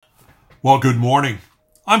Well, good morning.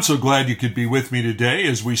 I'm so glad you could be with me today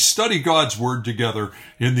as we study God's Word together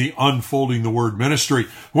in the Unfolding the Word ministry.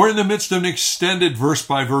 We're in the midst of an extended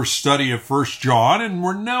verse-by-verse study of 1 John, and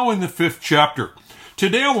we're now in the 5th chapter.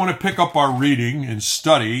 Today I want to pick up our reading and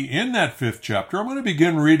study in that 5th chapter. I'm going to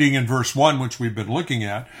begin reading in verse 1, which we've been looking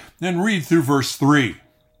at, and read through verse 3.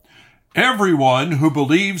 Everyone who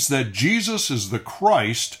believes that Jesus is the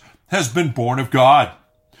Christ has been born of God.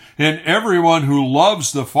 And everyone who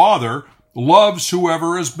loves the Father loves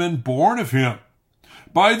whoever has been born of him.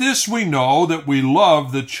 By this we know that we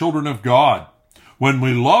love the children of God, when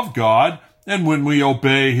we love God and when we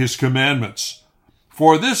obey his commandments.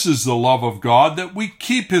 For this is the love of God, that we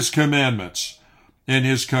keep his commandments, and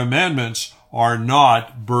his commandments are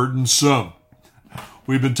not burdensome.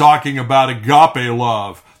 We've been talking about agape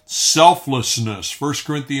love, selflessness, 1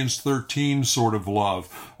 Corinthians 13 sort of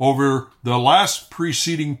love, over the last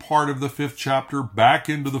preceding part of the 5th chapter back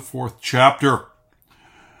into the 4th chapter.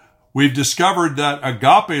 We've discovered that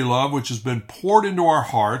agape love, which has been poured into our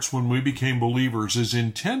hearts when we became believers, is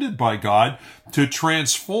intended by God to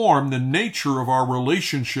transform the nature of our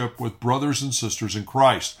relationship with brothers and sisters in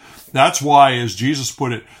Christ. That's why, as Jesus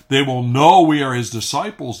put it, they will know we are his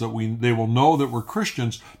disciples, they will know that we're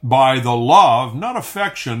Christians by the love, not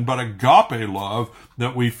affection, but agape love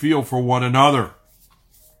that we feel for one another.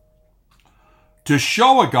 To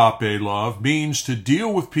show agape love means to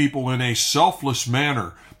deal with people in a selfless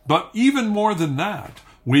manner. But even more than that,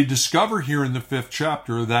 we discover here in the 5th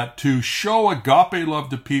chapter that to show agape love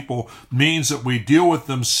to people means that we deal with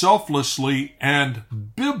them selflessly and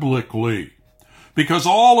biblically, because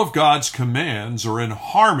all of God's commands are in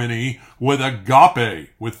harmony with agape,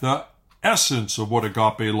 with the essence of what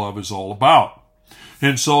agape love is all about.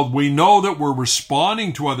 And so we know that we're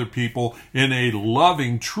responding to other people in a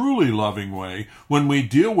loving, truly loving way when we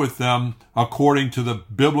deal with them according to the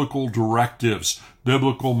biblical directives,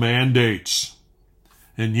 biblical mandates.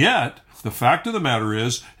 And yet, the fact of the matter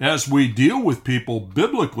is, as we deal with people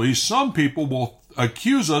biblically, some people will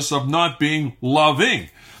accuse us of not being loving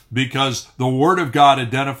because the Word of God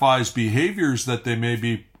identifies behaviors that they may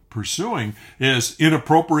be pursuing as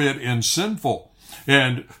inappropriate and sinful.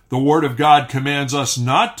 And the Word of God commands us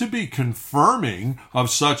not to be confirming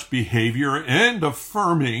of such behavior and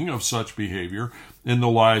affirming of such behavior in the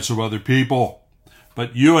lives of other people.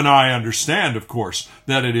 But you and I understand, of course,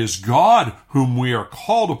 that it is God whom we are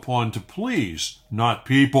called upon to please, not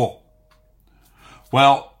people.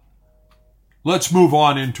 Well, let's move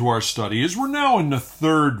on into our study. As we're now in the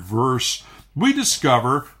 3rd verse, we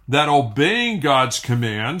discover that obeying God's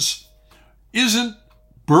commands isn't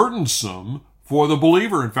burdensome for the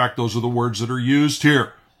believer. In fact, those are the words that are used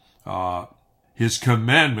here. His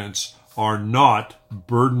commandments are not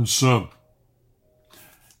burdensome.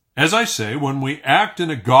 As I say, when we act in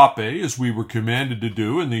agape, as we were commanded to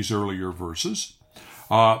do in these earlier verses,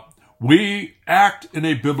 we act in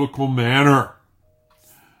a biblical manner.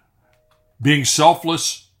 Being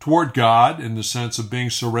selfless toward God in the sense of being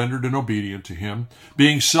surrendered and obedient to him.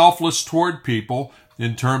 Being selfless toward people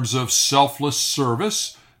in terms of selfless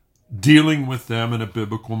service, dealing with them in a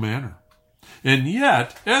biblical manner. And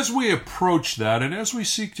yet, as we approach that and as we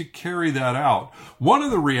seek to carry that out, one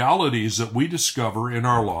of the realities that we discover in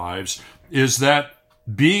our lives is that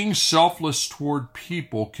being selfless toward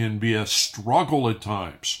people can be a struggle at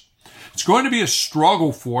times. It's going to be a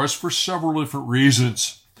struggle for us for several different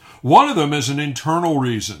reasons. One of them is an internal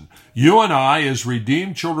reason. You and I, as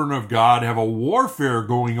redeemed children of God, have a warfare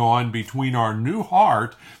going on between our new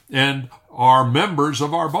heart and are members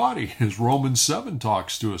of our body, as Romans 7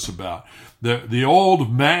 talks to us about. The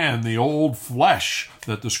old man, the old flesh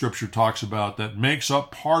that the scripture talks about that makes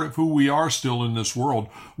up part of who we are still in this world,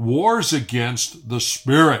 wars against the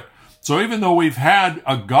spirit. So even though we've had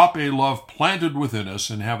agape love planted within us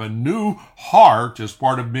and have a new heart as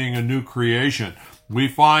part of being a new creation, we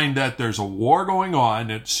find that there's a war going on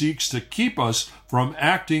that seeks to keep us from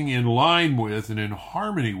acting in line with and in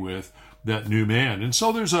harmony with that new man. And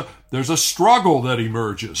so there's a struggle that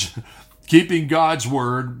emerges. Keeping God's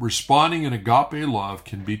word, responding in agape love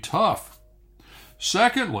can be tough.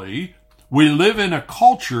 Secondly, we live in a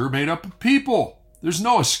culture made up of people. There's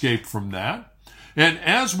no escape from that. And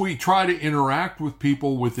as we try to interact with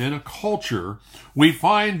people within a culture, we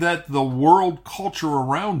find that the world culture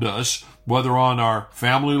around us, whether on our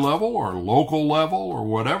family level or local level or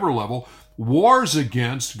whatever level, wars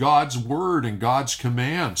against God's word and God's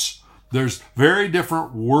commands. There's very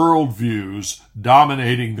different worldviews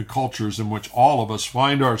dominating the cultures in which all of us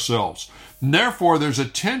find ourselves. And therefore, there's a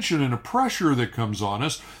tension and a pressure that comes on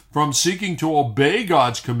us from seeking to obey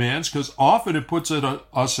God's commands, because often it puts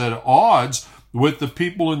us at odds with the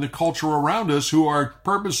people in the culture around us who are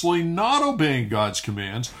purposely not obeying God's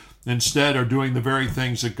commands, instead are doing the very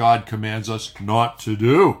things that God commands us not to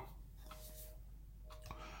do.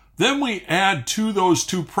 Then we add to those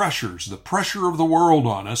two pressures, the pressure of the world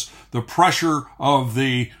on us, the pressure of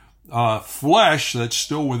the flesh that's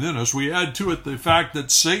still within us. We add to it the fact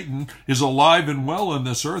that Satan is alive and well in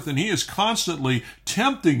this earth, and he is constantly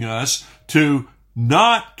tempting us to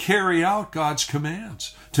not carry out God's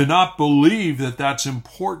commands, to not believe that that's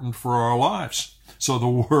important for our lives. So the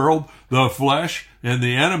world, the flesh, and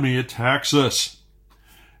the enemy attacks us.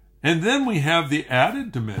 And then we have the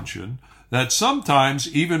added dimension that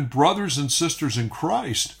sometimes even brothers and sisters in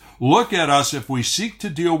Christ look at us, if we seek to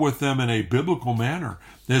deal with them in a biblical manner,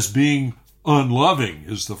 as being unloving,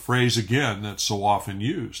 is the phrase again that's so often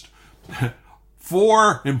used.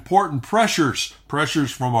 Four important pressures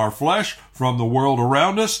from our flesh, from the world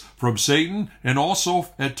around us, from Satan, and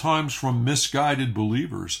also at times from misguided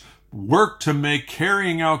believers, work to make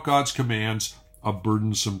carrying out God's commands a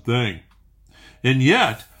burdensome thing. And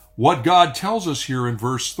yet, what God tells us here in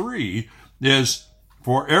verse 3 is,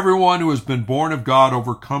 for everyone who has been born of God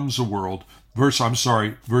overcomes the world. Verse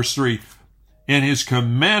 3, and his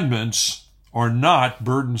commandments are not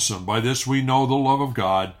burdensome. By this we know the love of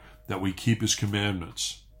God, that we keep his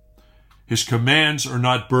commandments. His commands are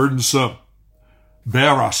not burdensome.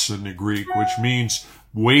 Beros in the Greek, which means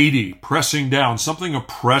weighty, pressing down, something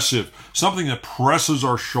oppressive, something that presses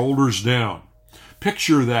our shoulders down.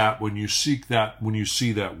 Picture that when you see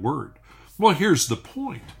that word. Well, here's the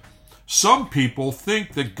point. Some people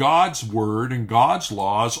think that God's word and God's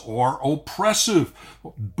laws are oppressive,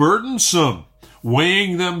 burdensome,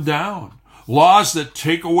 weighing them down. Laws that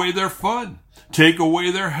take away their fun, take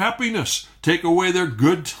away their happiness, take away their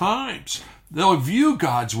good times. They'll view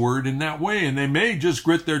God's word in that way, and they may just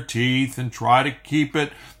grit their teeth and try to keep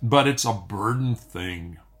it, but it's a burden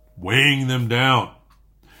thing, weighing them down.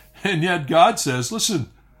 And yet God says,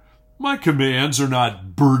 listen, my commands are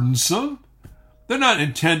not burdensome. They're not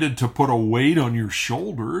intended to put a weight on your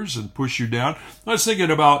shoulders and push you down. I was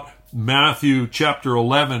thinking about Matthew chapter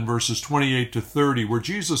 11, verses 28 to 30, where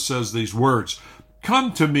Jesus says these words,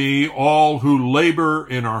 "Come to me, all who labor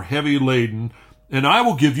and are heavy laden, and I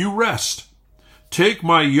will give you rest. Take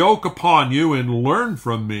my yoke upon you and learn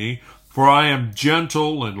from me, for I am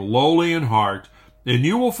gentle and lowly in heart, and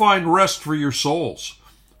you will find rest for your souls.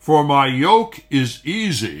 For my yoke is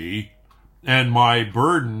easy, and my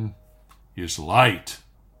burden is light."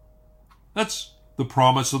 That's the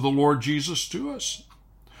promise of the Lord Jesus to us.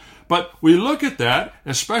 But we look at that,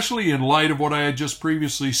 especially in light of what I had just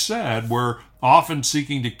previously said, we're often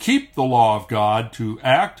seeking to keep the law of God, to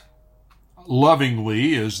act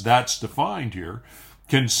lovingly, as that's defined here,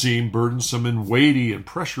 can seem burdensome and weighty and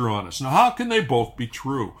pressure on us. Now, how can they both be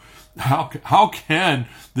true? How can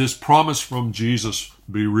this promise from Jesus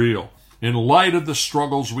be real? In light of the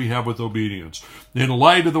struggles we have with obedience, in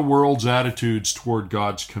light of the world's attitudes toward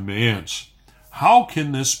God's commands, how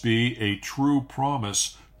can this be a true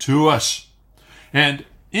promise to us? And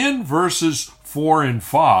in verses 4 and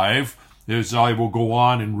 5, as I will go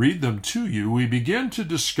on and read them to you, we begin to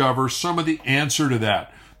discover some of the answer to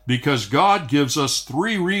that, because God gives us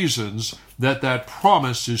 3 reasons that that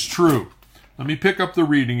promise is true. Let me pick up the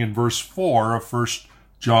reading in verse 4 of 1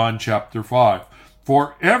 John chapter 5.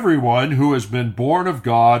 "For everyone who has been born of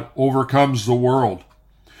God overcomes the world.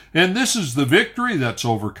 And this is the victory that's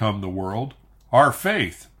overcome the world, our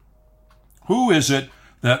faith. Who is it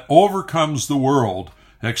that overcomes the world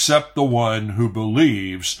except the one who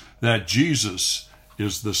believes that Jesus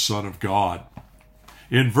is the Son of God?"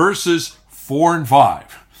 In verses 4 and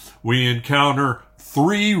 5, we encounter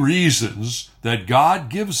 3 reasons that God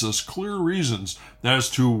gives us, clear reasons as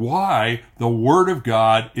to why the Word of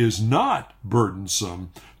God is not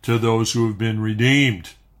burdensome to those who have been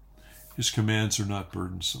redeemed. His commands are not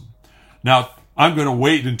burdensome. Now, I'm going to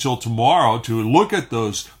wait until tomorrow to look at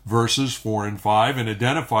those verses 4 and 5 and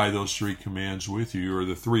identify those 3 commands with you, or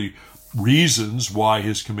the 3 reasons why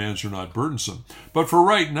his commands are not burdensome. But for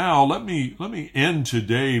right now, let me end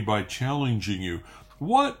today by challenging you.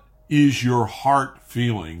 What is your heart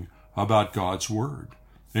feeling about God's word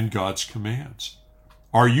and God's commands?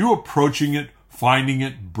 Are you approaching it, finding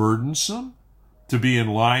it burdensome to be in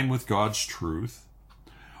line with God's truth?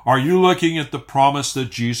 Are you looking at the promise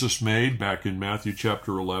that Jesus made back in Matthew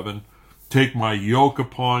chapter 11? "Take my yoke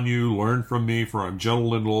upon you, learn from me, for I'm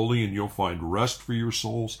gentle and lowly, and you'll find rest for your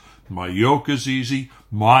souls. My yoke is easy,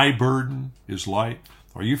 my burden is light."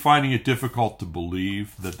 Are you finding it difficult to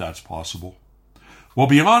believe that that's possible? Well,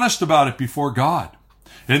 be honest about it before God.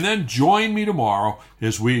 And then join me tomorrow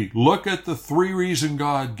as we look at the 3 reasons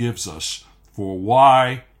God gives us for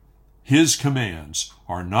why his commands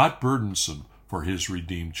are not burdensome for his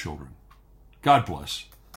redeemed children. God bless.